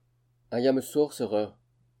"I am a sorcerer,"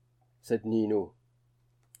 said Nino,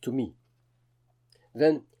 to me.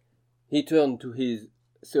 Then he turned to his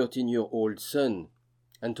 13-year-old son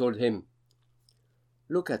and told him,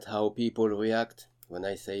 "Look at how people react when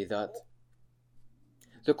I say that."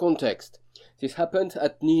 The context. This happened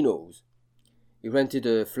at Nino's. He rented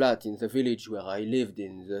a flat in the village where I lived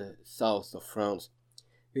in the south of France.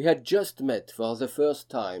 We had just met for the first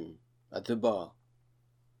time at the bar.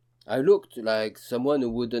 I looked like someone who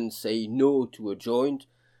wouldn't say no to a joint.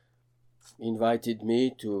 He invited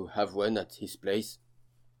me to have one at his place.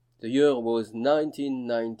 The year was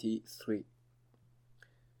 1993.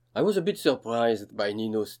 I was a bit surprised by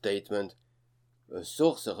Nino's statement. A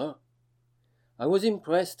sorcerer? I was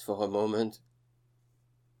impressed for a moment.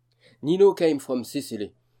 Nino came from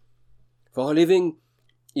Sicily. For a living,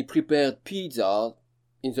 he prepared pizza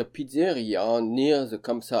in the pizzeria near the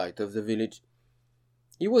campsite of the village.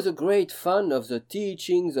 He was a great fan of the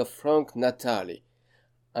teachings of Frank Natali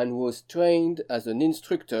and was trained as an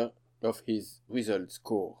instructor of his results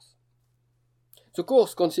course. The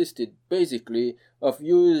course consisted basically of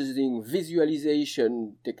using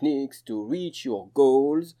visualization techniques to reach your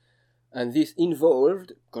goals, and this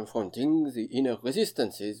involved confronting the inner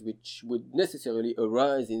resistances which would necessarily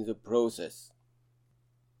arise in the process.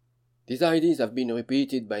 These ideas have been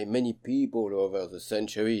repeated by many people over the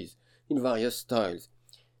centuries in various styles.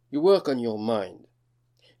 You work on your mind.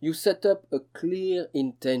 You set up a clear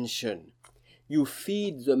intention. You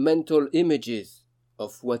feed the mental images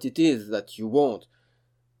of what it is that you want.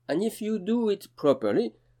 And if you do it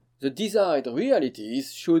properly, the desired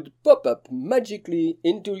realities should pop up magically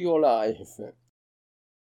into your life.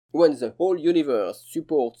 When the whole universe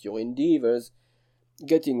supports your endeavors,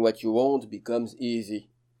 getting what you want becomes easy.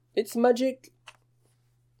 It's magic.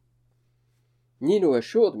 Nino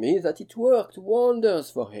assured me that it worked wonders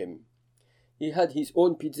for him. He had his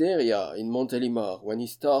own pizzeria in Montélimar when he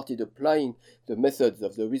started applying the methods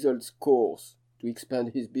of the results course to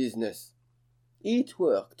expand his business. It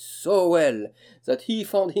worked so well that he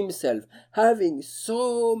found himself having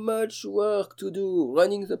so much work to do,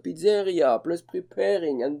 running the pizzeria, plus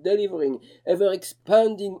preparing and delivering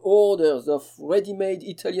ever-expanding orders of ready-made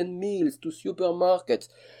Italian meals to supermarkets.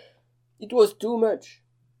 It was too much.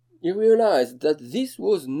 He realized that this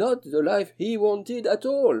was not the life he wanted at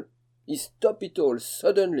all. He stopped it all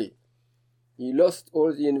suddenly. He lost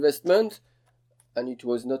all the investment, and it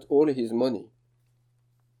was not all his money.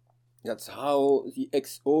 That's how the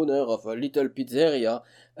ex-owner of a little pizzeria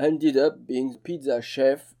ended up being pizza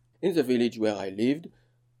chef in the village where I lived,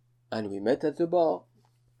 and we met at the bar.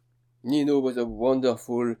 Nino was a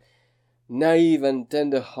wonderful, naive and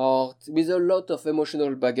tender heart with a lot of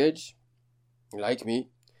emotional baggage, like me.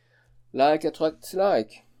 Like attracts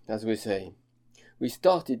like, as we say. We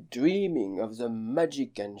started dreaming of the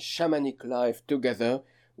magic and shamanic life together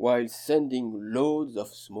while sending loads of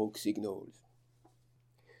smoke signals.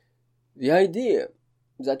 The idea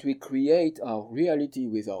that we create our reality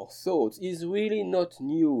with our thoughts is really not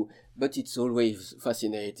new, but it's always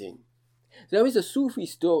fascinating. There is a Sufi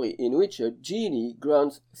story in which a genie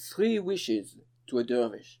grants 3 wishes to a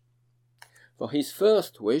dervish. For his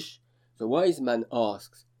first wish, the wise man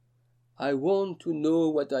asks, "I want to know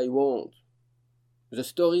what I want." The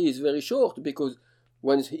story is very short because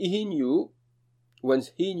once he knew,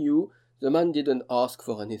 the man didn't ask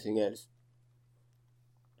for anything else.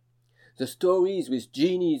 The stories with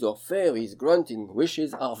genies or fairies granting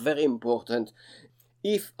wishes are very important.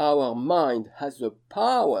 If our mind has the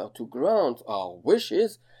power to grant our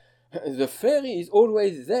wishes, the fairy is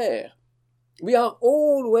always there. We are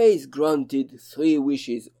always granted 3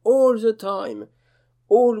 wishes all the time.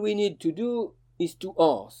 All we need to do is to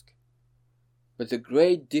ask. But the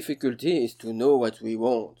great difficulty is to know what we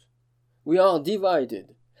want. We are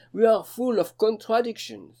divided. We are full of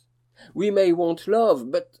contradictions. We may want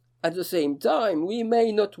love, but at the same time, we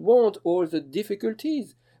may not want all the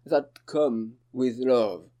difficulties that come with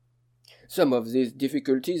love. Some of these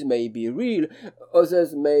difficulties may be real,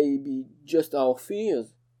 others may be just our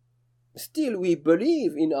fears. Still, we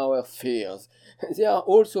believe in our fears. They are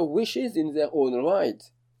also wishes in their own right.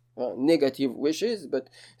 Negative wishes, but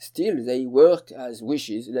still they work as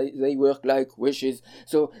wishes. They work like wishes.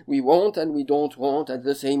 So we want and we don't want at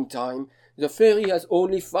the same time. The fairy has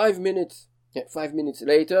only 5 minutes. 5 minutes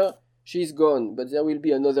later, she's gone, but there will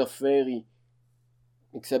be another fairy.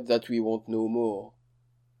 Except that we want no more.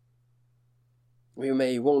 We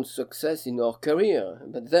may want success in our career,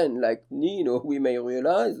 but then, like Nino, we may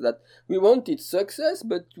realize that we wanted success,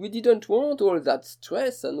 but we didn't want all that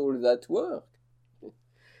stress and all that work.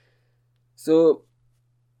 So,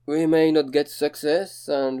 We may not get success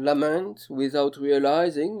and lament without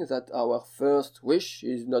realizing that our first wish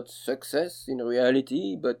is not success in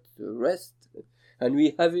reality, but rest, and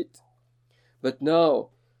we have it. But now,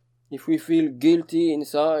 if we feel guilty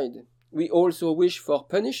inside, we also wish for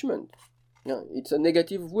punishment. It's a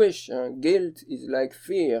negative wish. Guilt is like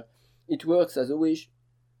fear. It works as a wish.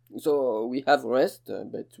 So we have rest,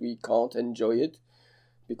 but we can't enjoy it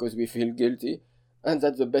because we feel guilty. And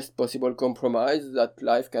that's the best possible compromise that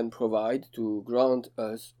life can provide to grant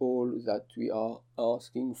us all that we are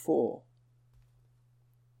asking for.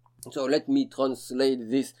 So let me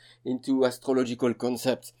translate this into astrological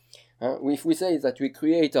concepts. If we say that we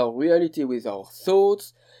create our reality with our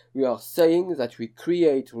thoughts, we are saying that we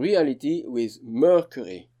create reality with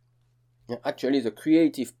Mercury. Actually, the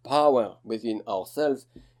creative power within ourselves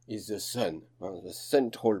is the sun, the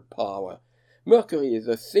central power. Mercury is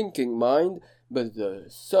the thinking mind, but the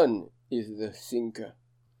sun is the thinker.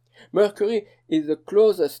 Mercury is the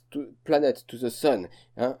closest planet to the sun.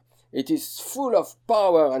 It is full of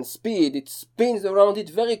power and speed. It spins around it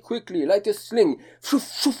very quickly, like a sling.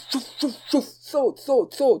 Thought.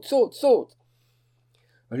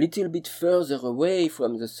 A little bit further away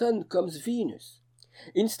from the sun comes Venus.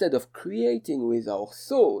 Instead of creating with our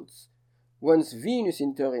thoughts, once Venus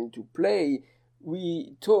enters into play,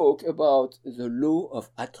 we talk about the law of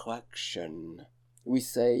attraction. We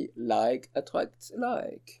say like attracts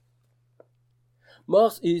like.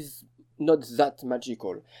 Mars is not that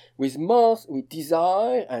magical. With Mars, we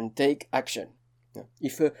desire and take action.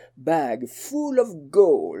 If a bag full of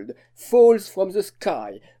gold falls from the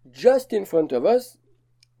sky just in front of us,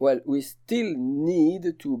 well, we still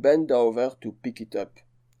need to bend over to pick it up.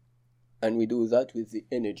 And we do that with the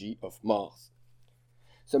energy of Mars.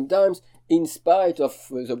 Sometimes, in spite of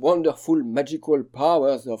the wonderful magical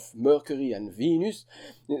powers of Mercury and Venus,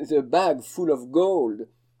 the bag full of gold,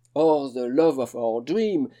 or the love of our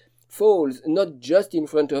dream, falls not just in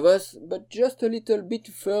front of us, but just a little bit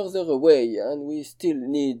further away, and we still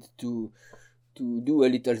need to do a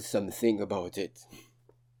little something about it.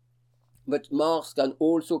 But Mars can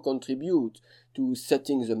also contribute to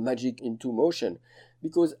setting the magic into motion,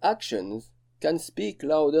 because actions can speak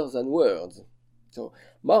louder than words. So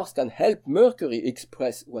Mars can help Mercury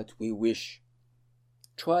express what we wish.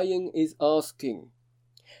 Trying is asking.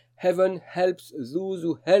 Heaven helps those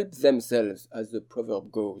who help themselves, as the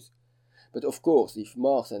proverb goes. But of course, if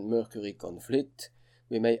Mars and Mercury conflict,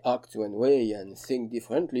 we may act one way and think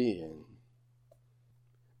differently.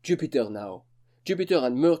 Jupiter now. Jupiter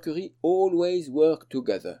and Mercury always work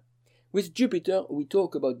together. With Jupiter, we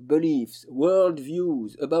talk about beliefs,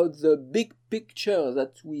 worldviews, about the big picture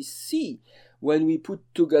that we see when we put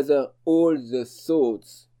together all the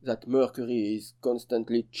thoughts that Mercury is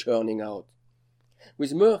constantly churning out.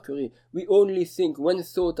 With Mercury, we only think one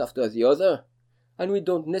thought after the other, and we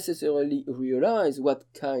don't necessarily realize what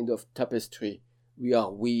kind of tapestry we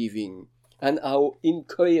are weaving and how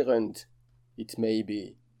incoherent it may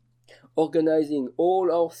be. Organizing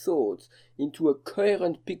all our thoughts into a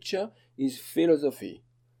coherent picture is philosophy,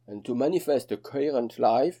 and to manifest a coherent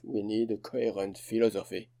life, we need a coherent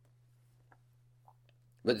philosophy.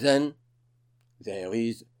 But then, there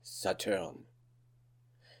is Saturn.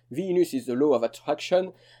 Venus is the law of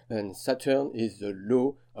attraction, and Saturn is the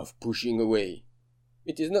law of pushing away.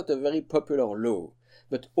 It is not a very popular law,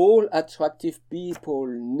 but all attractive people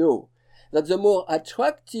know that the more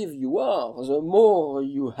attractive you are, the more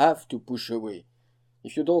you have to push away.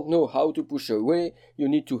 If you don't know how to push away, you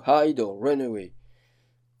need to hide or run away.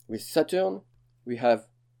 With Saturn, we have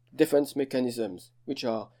defense mechanisms, which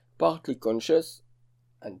are partly conscious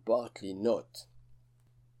and partly not.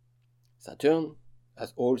 Saturn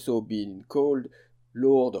has also been called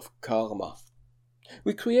Lord of Karma.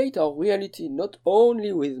 We create our reality not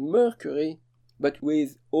only with Mercury, but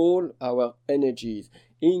with all our energies,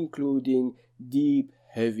 including deep,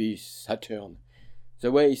 heavy Saturn.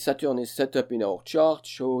 The way Saturn is set up in our chart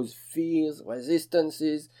shows fears,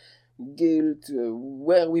 resistances, guilt,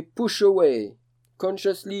 where we push away,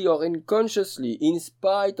 consciously or unconsciously, in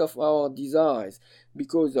spite of our desires,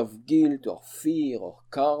 because of guilt or fear or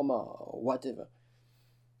karma or whatever.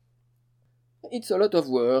 It's a lot of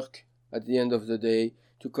work, at the end of the day,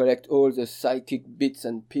 to collect all the psychic bits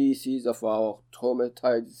and pieces of our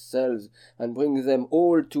traumatized selves and bring them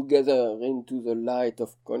all together into the light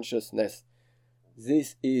of consciousness.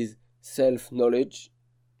 This is self-knowledge,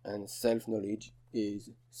 and self-knowledge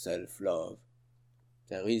is self-love.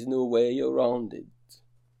 There is no way around it.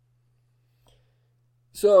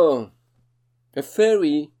 So, a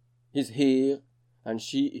fairy is here, and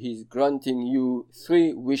she is granting you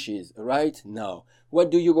 3 wishes right now.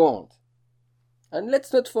 What do you want? And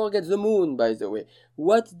let's not forget the moon, by the way.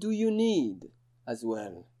 What do you need as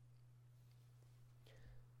well?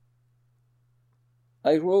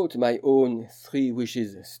 I wrote my own 3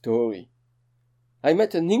 wishes story. I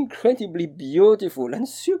met an incredibly beautiful and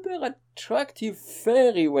super attractive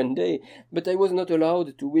fairy one day, but I was not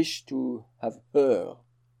allowed to wish to have her.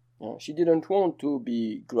 She didn't want to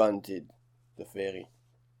be granted, the fairy.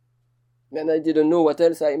 And I didn't know what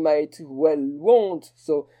else I might well want,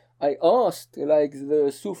 so I asked, like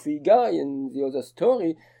the Sufi guy in the other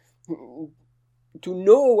story, to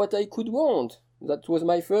know what I could want. That was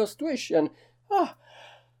my first wish, and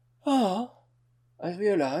I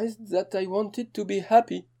realized that I wanted to be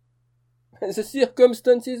happy. The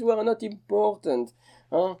circumstances were not important.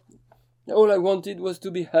 All I wanted was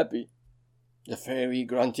to be happy. The fairy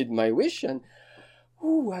granted my wish, and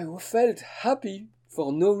I felt happy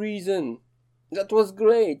for no reason. That was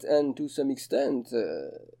great, and to some extent,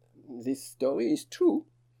 this story is true.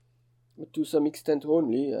 But to some extent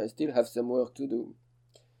only, I still have some work to do.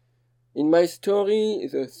 In my story,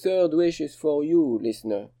 the 3rd wish is for you,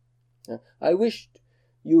 listener. I wished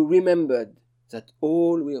you remembered that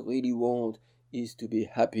all we really want is to be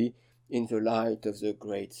happy in the light of the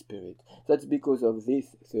Great Spirit. That's because of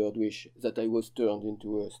this 3rd wish that I was turned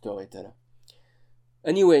into a storyteller.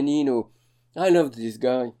 Anyway, Nino, I loved this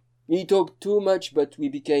guy. He talked too much, but we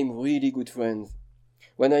became really good friends.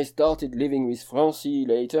 When I started living with Francie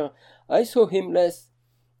later, I saw him less.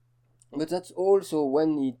 But that's also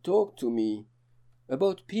when he talked to me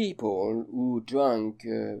about people who drank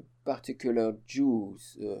particular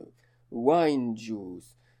juice, wine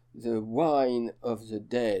juice, the wine of the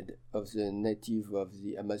dead of the native of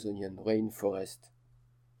the Amazonian rainforest.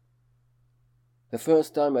 The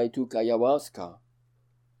first time I took ayahuasca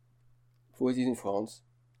was in France,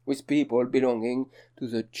 with people belonging to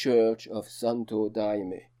the Church of Santo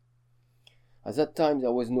Daime. At that time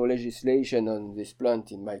there was no legislation on this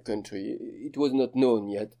plant in my country. It was not known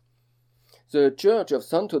yet. The Church of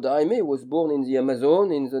Santo Daime was born in the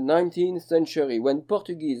Amazon in the 19th century when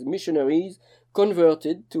Portuguese missionaries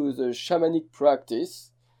converted to the shamanic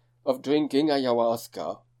practice of drinking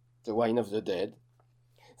ayahuasca, the wine of the dead.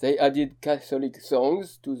 They added Catholic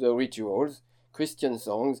songs to the rituals, Christian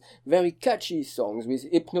songs, very catchy songs with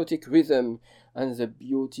hypnotic rhythm and the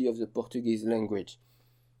beauty of the Portuguese language.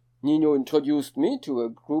 Nino introduced me to a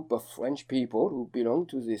group of French people who belonged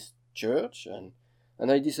to this church, and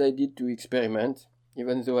I decided to experiment,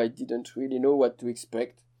 even though I didn't really know what to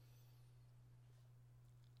expect.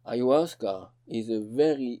 Ayahuasca is a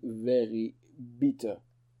very, very bitter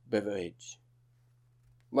beverage.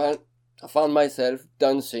 Well, I found myself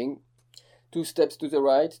dancing, 2 steps to the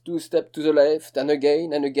right, 2 steps to the left, and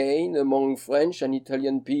again among French and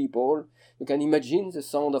Italian people. You can imagine the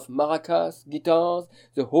sound of maracas, guitars,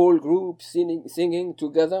 the whole group singing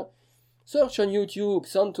together. Search on YouTube,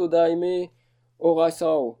 Santo Daime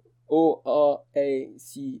Oração, O-R-A-C-A-O.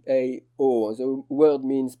 The word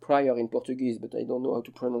means prayer in Portuguese, but I don't know how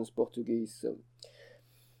to pronounce Portuguese. So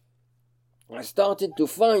I started to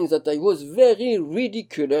find that I was very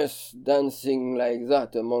ridiculous dancing like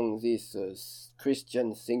that among these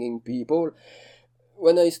Christian singing people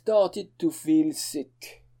when I started to feel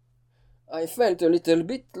sick. I felt a little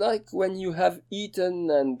bit like when you have eaten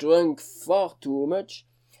and drunk far too much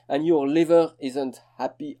and your liver isn't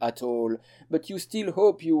happy at all, but you still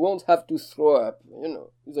hope you won't have to throw up.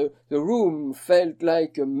 The room felt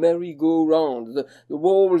like a merry-go-round. The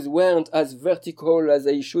walls weren't as vertical as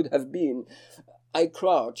they should have been. I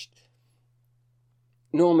crouched.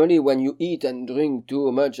 Normally, when you eat and drink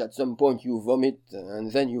too much, at some point you vomit,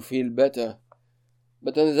 and then you feel better.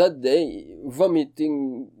 But on that day,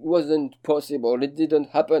 vomiting wasn't possible. It didn't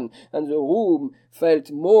happen, and the room felt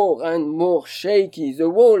more and more shaky. The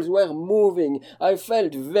walls were moving. I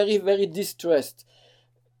felt very, very distressed.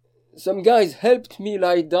 Some guys helped me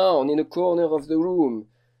lie down in a corner of the room.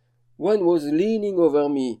 One was leaning over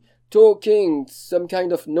me, talking some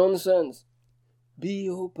kind of nonsense. Be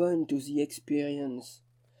open to the experience.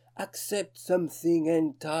 Accept something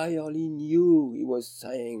entirely new, he was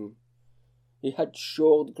saying. He had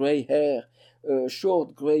short grey hair, a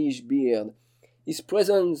short greyish beard. His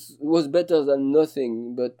presence was better than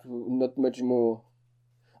nothing, but not much more.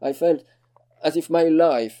 I felt as if my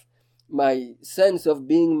life, my sense of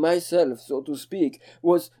being myself, so to speak,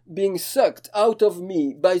 was being sucked out of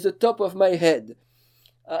me by the top of my head.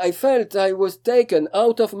 I felt I was taken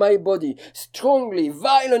out of my body, strongly,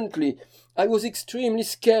 violently. I was extremely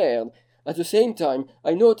scared. At the same time,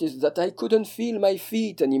 I noticed that I couldn't feel my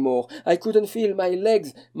feet anymore. I couldn't feel my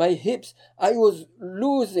legs, my hips. I was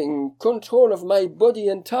losing control of my body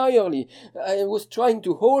entirely. I was trying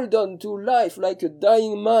to hold on to life like a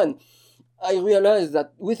dying man. I realized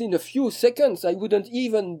that within a few seconds I wouldn't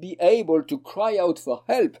even be able to cry out for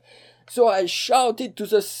help. So I shouted to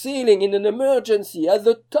the ceiling in an emergency at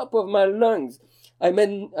the top of my lungs. I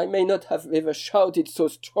may not have ever shouted so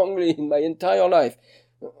strongly in my entire life.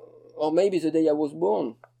 Or maybe the day I was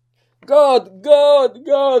born. God, God,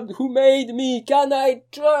 God, who made me? Can I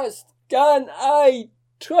trust? Can I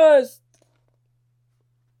trust?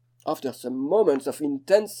 After some moments of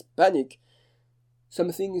intense panic,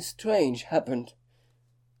 something strange happened.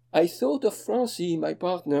 I thought of Francie, my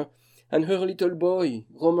partner, and her little boy,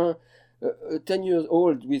 Romain, 10 years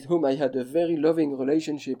old, with whom I had a very loving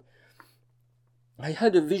relationship. I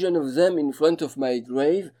had a vision of them in front of my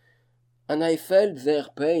grave, and I felt their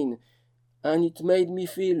pain, and it made me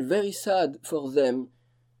feel very sad for them.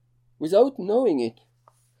 Without knowing it,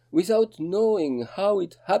 without knowing how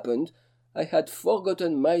it happened, I had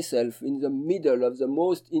forgotten myself in the middle of the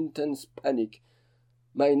most intense panic.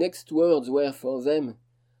 My next words were for them.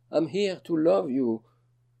 I'm here to love you.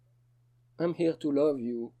 I'm here to love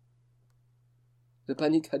you. The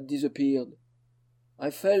panic had disappeared. I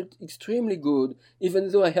felt extremely good, even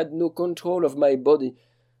though I had no control of my body.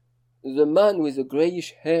 The man with the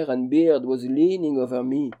greyish hair and beard was leaning over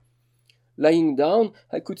me. Lying down,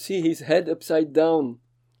 I could see his head upside down.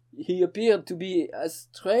 He appeared to be as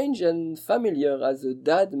strange and familiar as a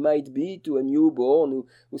dad might be to a newborn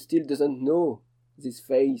who still doesn't know his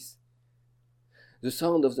face. The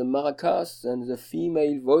sound of the maracas and the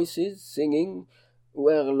female voices singing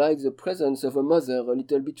were like the presence of a mother a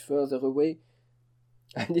little bit further away.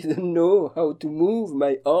 I didn't know how to move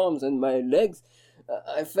my arms and my legs.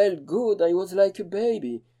 I felt good. I was like a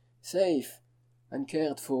baby, safe and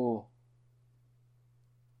cared for.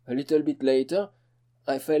 A little bit later,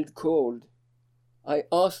 I felt cold. I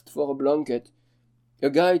asked for a blanket. A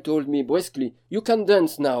guy told me briskly, "You can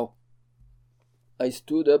dance now." I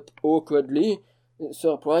stood up awkwardly,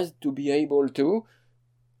 surprised to be able to,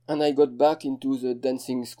 and I got back into the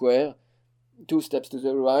dancing square. 2 steps to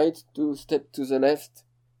the right, 2 steps to the left.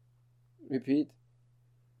 Repeat.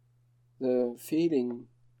 The feeling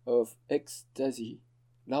of ecstasy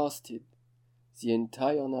lasted the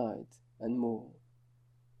entire night and more.